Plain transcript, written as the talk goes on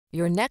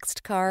Your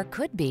next car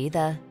could be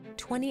the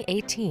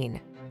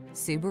 2018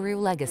 Subaru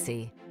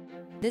Legacy.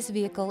 This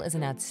vehicle is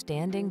an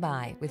outstanding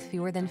buy with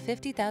fewer than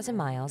 50,000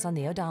 miles on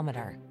the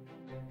odometer.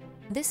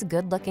 This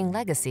good-looking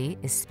Legacy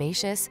is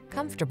spacious,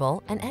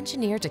 comfortable, and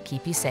engineered to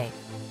keep you safe.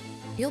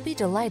 You'll be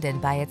delighted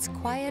by its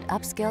quiet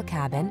upscale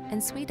cabin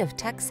and suite of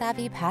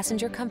tech-savvy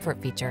passenger comfort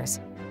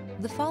features.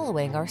 The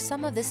following are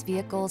some of this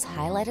vehicle's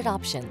highlighted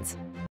options: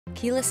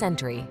 keyless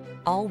entry,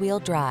 all-wheel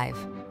drive,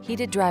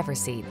 heated driver's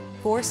seat,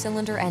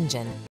 4-cylinder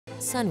engine,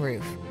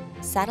 sunroof,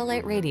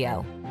 satellite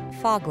radio,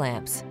 fog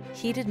lamps,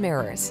 heated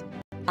mirrors,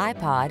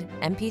 iPod,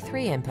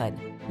 MP3 input,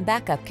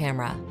 backup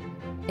camera.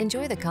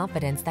 Enjoy the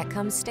confidence that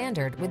comes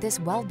standard with this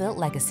well-built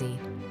Legacy.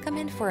 Come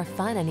in for a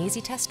fun and easy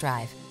test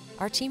drive.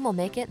 Our team will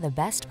make it the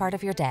best part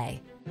of your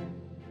day.